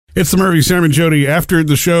It's the Murphy, Sam, and Jody After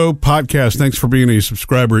the Show podcast. Thanks for being a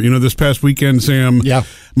subscriber. You know, this past weekend, Sam,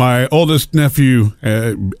 my oldest nephew,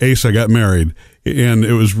 Asa, got married, and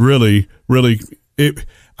it was really, really...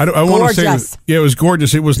 I want to say, it was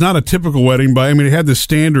gorgeous. It was not a typical wedding, but I mean, it had the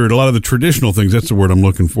standard, a lot of the traditional things. That's the word I'm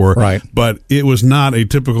looking for. Right. But it was not a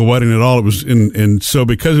typical wedding at all. It was, and so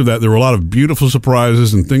because of that, there were a lot of beautiful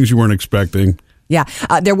surprises and things you weren't expecting. Yeah.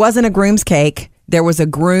 There wasn't a groom's cake. There was a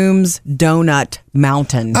groom's donut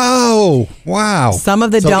mountain. Oh, wow. Some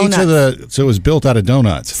of the donuts. So it was built out of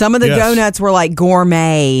donuts. Some of the donuts were like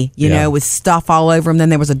gourmet, you know, with stuff all over them. Then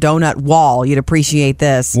there was a donut wall. You'd appreciate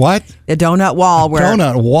this. What? The donut wall.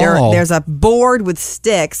 Donut wall. There's a board with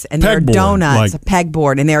sticks, and there are donuts, a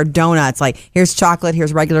pegboard, and there are donuts. Like, here's chocolate,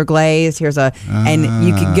 here's regular glaze, and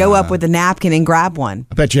you could go up with a napkin and grab one.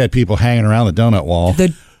 I bet you had people hanging around the donut wall.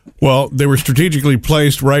 Well, they were strategically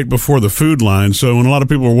placed right before the food line, so when a lot of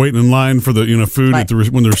people were waiting in line for the food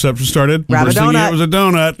when the reception started, grab a donut. It was a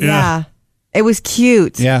donut. Yeah, it was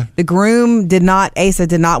cute. Yeah, the groom Asa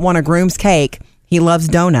did not want a groom's cake. He loves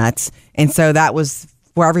donuts, and so that was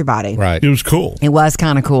for everybody. Right, it was cool. It was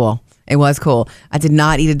kind of cool. It was cool. I did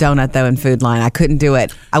not eat a donut, though, in food line. I couldn't do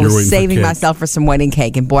it. I was saving myself for some wedding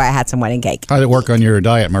cake, and boy, I had some wedding cake. How did it work on your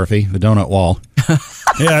diet, Murphy? The donut wall.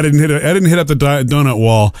 Yeah, I didn't hit up the donut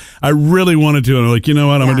wall. I really wanted to, and I'm like, you know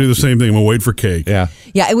what? I'm going to do the same thing. I'm going to wait for cake. Yeah,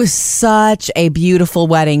 it was such a beautiful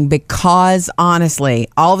wedding because, honestly,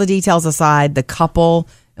 all the details aside, the couple,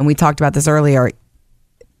 and we talked about this earlier,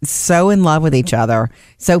 so in love with each other,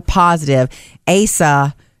 so positive.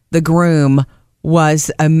 Asa, the groom, was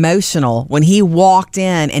emotional when he walked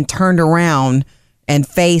in and turned around and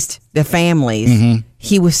faced the families. Mm-hmm.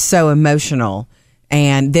 He was so emotional.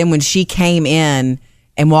 And then when she came in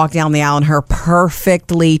and walked down the aisle in her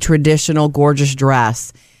perfectly traditional, gorgeous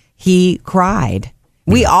dress, he cried.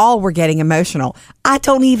 We all were getting emotional. I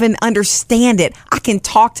don't even understand it. I can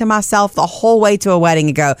talk to myself the whole way to a wedding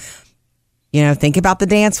and go, think about the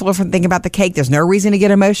dance floor, think about the cake. There's no reason to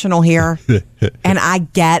get emotional here. And I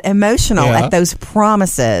get emotional at those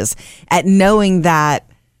promises, at knowing that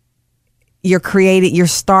you're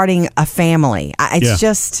starting a family. It's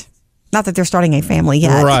just, not that they're starting a family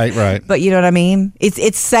yet. Right. But you know what I mean?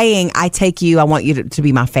 It's saying, I take you, I want you to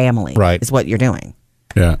be my family. Right. Is what you're doing.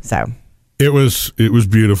 Yeah. So. It was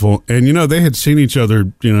beautiful. And, they had seen each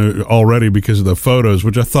other, already because of the photos,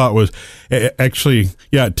 which I thought was actually,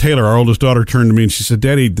 Taylor, our oldest daughter, turned to me and she said,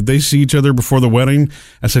 Daddy, did they see each other before the wedding?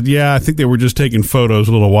 I said, yeah, I think they were just taking photos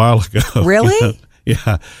a little while ago. Really?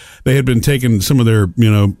 Yeah. They had been taking some of their,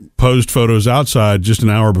 posed photos outside just an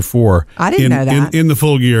hour before. I didn't know that. In the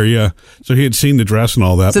full gear, yeah. So he had seen the dress and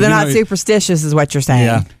all that. So they're not superstitious is what you're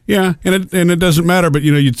saying. Yeah. Yeah. And it doesn't matter. But,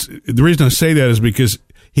 the reason I say that is because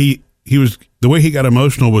he was, the way he got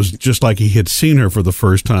emotional was just like he had seen her for the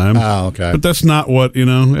first time. Oh, okay. But that's not what,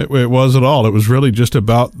 it was at all. It was really just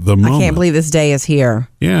about the moment. I can't believe this day is here.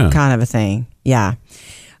 Yeah. Kind of a thing. Yeah.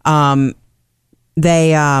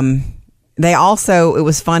 They also, it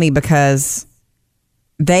was funny because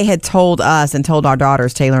they had told us and told our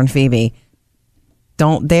daughters, Taylor and Phoebe,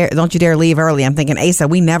 don't you dare leave early. I'm thinking, Asa,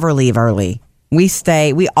 we never leave early. We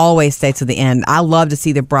always stay to the end. I love to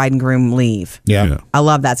see the bride and groom leave. Yeah. I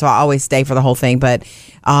love that. So I always stay for the whole thing. But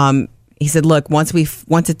he said, look, once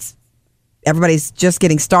everybody's just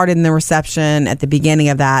getting started in the reception, at the beginning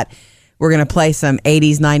of that, we're going to play some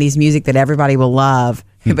 80s, 90s music that everybody will love.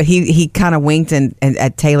 But he kind of winked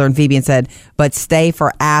at Taylor and Phoebe and said, but stay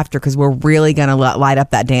for after, because we're really going to light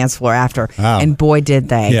up that dance floor after. Wow. And boy, did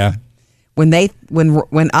they. Yeah.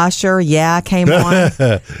 When Usher came on,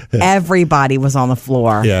 everybody was on the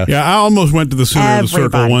floor. Yeah. Yeah, I almost went to the center of the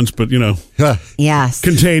circle once, but yes,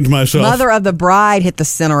 contained myself. Mother of the Bride hit the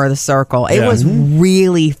center of the circle. It was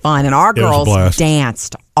really fun, and our girls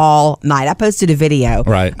danced all night. I posted a video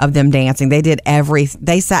of them dancing. They did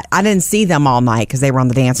they sat. I didn't see them all night because they were on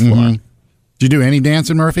the dance floor. Mm-hmm. Did you do any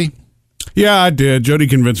dancing, Murphy? Yeah, I did. Jody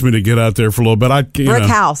convinced me to get out there for a little bit. Brick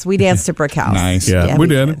House. We danced to Brick House. Nice. Yeah, we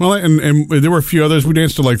did. Well, and there were a few others. We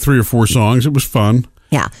danced to like 3 or 4 songs. It was fun.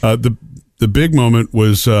 Yeah. The big moment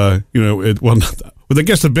was, I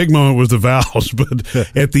guess the big moment was the vows,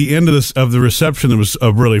 but at the end of the reception, it was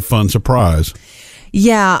a really fun surprise.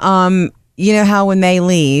 Yeah. You know how when they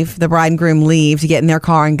leave, the bride and groom leave to get in their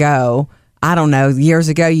car and go, I don't know, years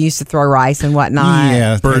ago you used to throw rice and whatnot.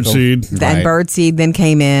 Yeah. Birdseed. And birdseed then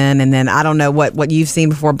came in, and then I don't know what you've seen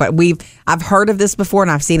before, but I've heard of this before and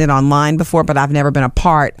I've seen it online before, but I've never been a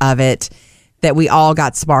part of it, that we all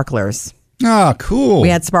got sparklers. Oh, cool. We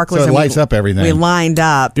had sparklers. So it and lights up everything. We lined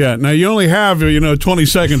up. Yeah. Now you only have 20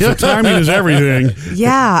 seconds. So timing is everything.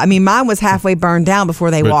 Yeah. I mean, mine was halfway burned down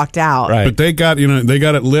before they walked out. Right. But they got they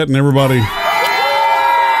got it lit, and everybody.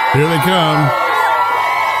 Here they come.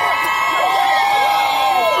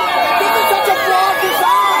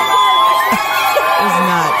 It was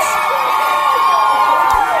nuts.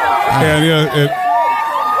 And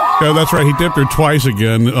yeah, that's right. He dipped her twice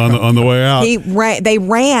again on the way out. They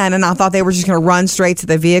ran, and I thought they were just going to run straight to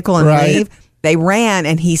the vehicle and leave. They ran,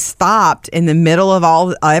 and he stopped in the middle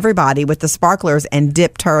of everybody with the sparklers and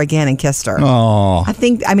dipped her again and kissed her. Oh,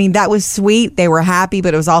 I mean, that was sweet. They were happy,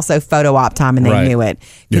 but it was also photo op time, and they knew it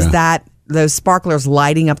because those sparklers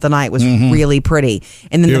lighting up the night was really pretty.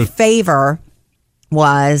 And then the favor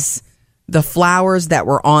was the flowers that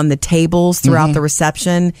were on the tables throughout the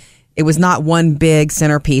reception. It was not one big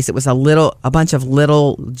centerpiece. It was a bunch of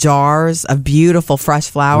little jars of beautiful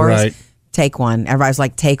fresh flowers. Right. Take one. Everybody's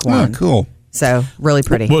like, take one. Oh, cool. So really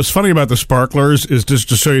pretty. What's funny about the sparklers is just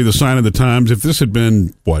to show you the sign of the times. If this had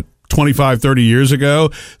been 25, 30 years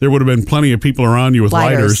ago, there would have been plenty of people around you with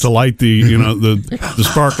lighters to light the the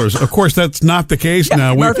sparklers. Of course, that's not the case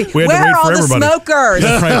now. We had to wait where are all for the everybody. smokers?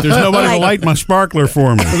 That's right. There's nobody to light my sparkler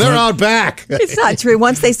for me. They're out back. It's not true.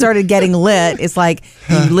 Once they started getting lit, it's like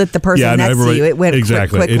you lit the person next to you. It went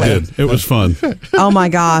quickly. It did. It was fun. Oh my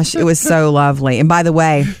gosh, it was so lovely. And by the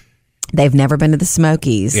way, they've never been to the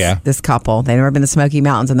Smokies. Yeah. This couple, they've never been to Smoky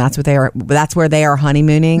Mountains, and that's where they are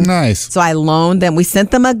honeymooning. Nice. So I loaned them. We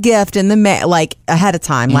sent them a gift in the ahead of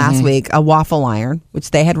time last week, a waffle iron,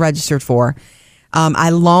 which they had registered for. I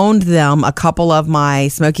loaned them a couple of my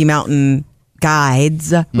Smoky Mountain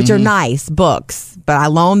guides, which are nice books, but I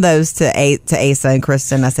loaned those to Asa and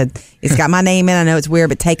Kristen. I said, it's got my name in. I know it's weird,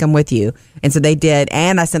 but take them with you. And so they did.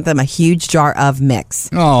 And I sent them a huge jar of mix,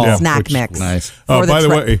 snack mix. Nice. Oh, by the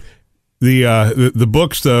way. The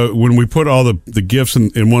books, though, when we put all the gifts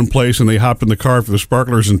in one place and they hopped in the car for the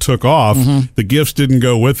sparklers and took off, the gifts didn't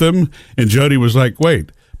go with them. And Jody was like,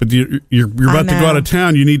 wait, but you're about to go out of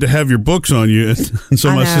town. You need to have your books on you. And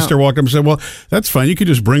so my sister walked up and said, well, that's fine. You could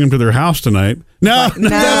just bring them to their house tonight. No, that's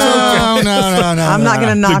okay. No. I'm not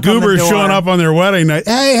going to knock the on the door. goobers showing up on their wedding night.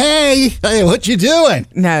 Hey, what you doing?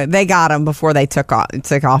 No, they got them before they took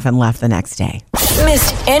off and left the next day.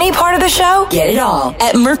 Missed any part of the show? Get it all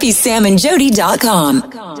at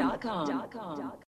murphysamandjody.com.